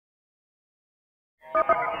Welcome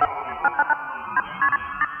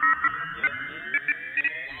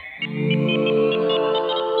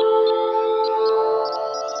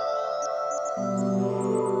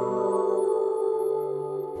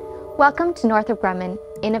to Northrop Grumman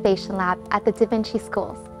Innovation Lab at the Vinci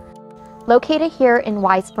Schools. Located here in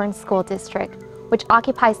Weisburn School District, which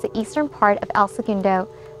occupies the eastern part of El Segundo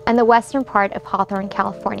and the western part of Hawthorne,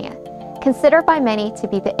 California, considered by many to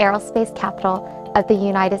be the aerospace capital of the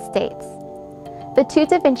United States. The two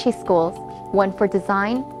Vinci Schools, one for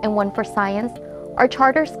design and one for science, are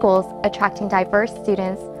charter schools attracting diverse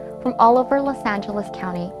students from all over Los Angeles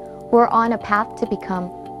County who are on a path to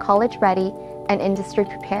become college-ready and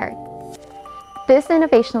industry-prepared. This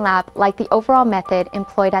innovation lab, like the overall method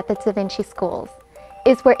employed at the Vinci Schools,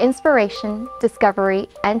 is where inspiration, discovery,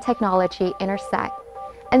 and technology intersect,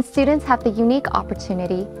 and students have the unique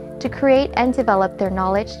opportunity to create and develop their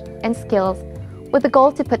knowledge and skills with the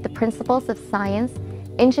goal to put the principles of science,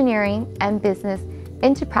 engineering, and business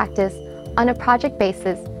into practice on a project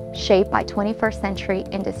basis shaped by 21st century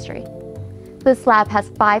industry. This lab has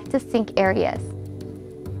 5 distinct areas.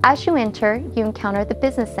 As you enter, you encounter the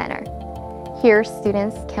Business Center. Here,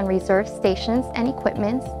 students can reserve stations and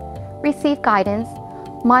equipment, receive guidance,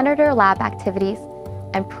 monitor lab activities,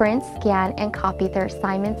 and print, scan, and copy their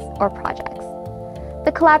assignments or projects.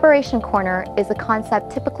 The Collaboration Corner is a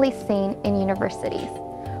concept typically seen in universities,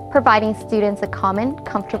 providing students a common,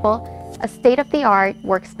 comfortable, state-of-the-art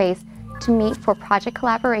workspace to meet for project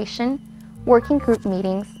collaboration, working group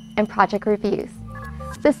meetings, and project reviews.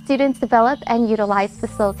 The students develop and utilize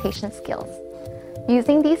facilitation skills.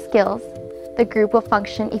 Using these skills, the group will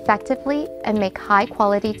function effectively and make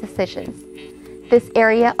high-quality decisions. This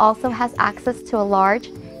area also has access to a large,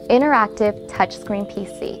 interactive touchscreen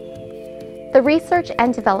PC. The Research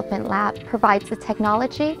and Development Lab provides the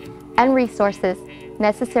technology and resources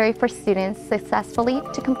necessary for students successfully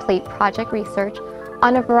to complete project research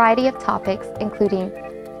on a variety of topics, including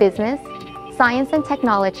business, science and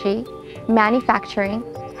technology, manufacturing,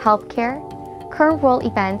 healthcare, current world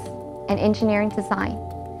events, and engineering design.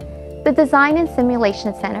 The Design and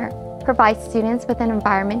Simulation Center provides students with an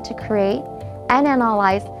environment to create and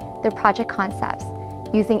analyze their project concepts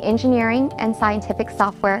using engineering and scientific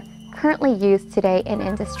software currently used today in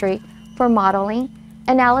industry for modeling,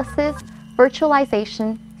 analysis,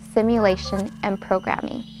 virtualization, simulation, and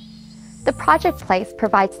programming. The Project Place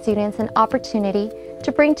provides students an opportunity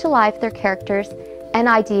to bring to life their characters and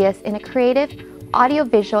ideas in a creative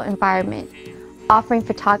audiovisual environment, offering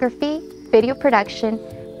photography, video production,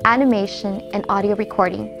 animation, and audio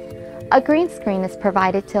recording. A green screen is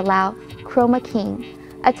provided to allow chroma keying,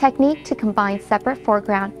 a technique to combine separate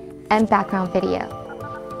foreground and background video.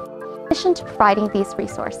 In addition to providing these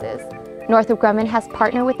resources, Northrop Grumman has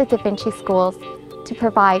partnered with the Vinci Schools to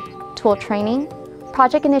provide tool training,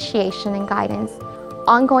 project initiation and guidance,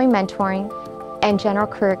 ongoing mentoring, and general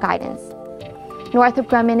career guidance. Northrop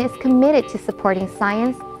Grumman is committed to supporting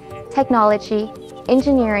science, technology,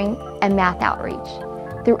 engineering, and math outreach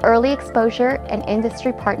through early exposure and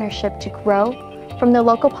industry partnership to grow from the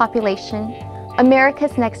local population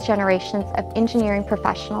America's next generations of engineering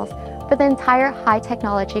professionals for the entire high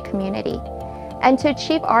technology community, and to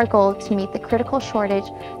achieve our goal to meet the critical shortage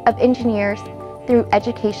of engineers through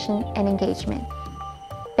education and engagement.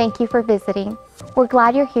 Thank you for visiting. We're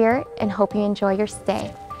glad you're here and hope you enjoy your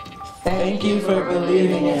stay. Thank you for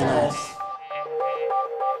believing in us.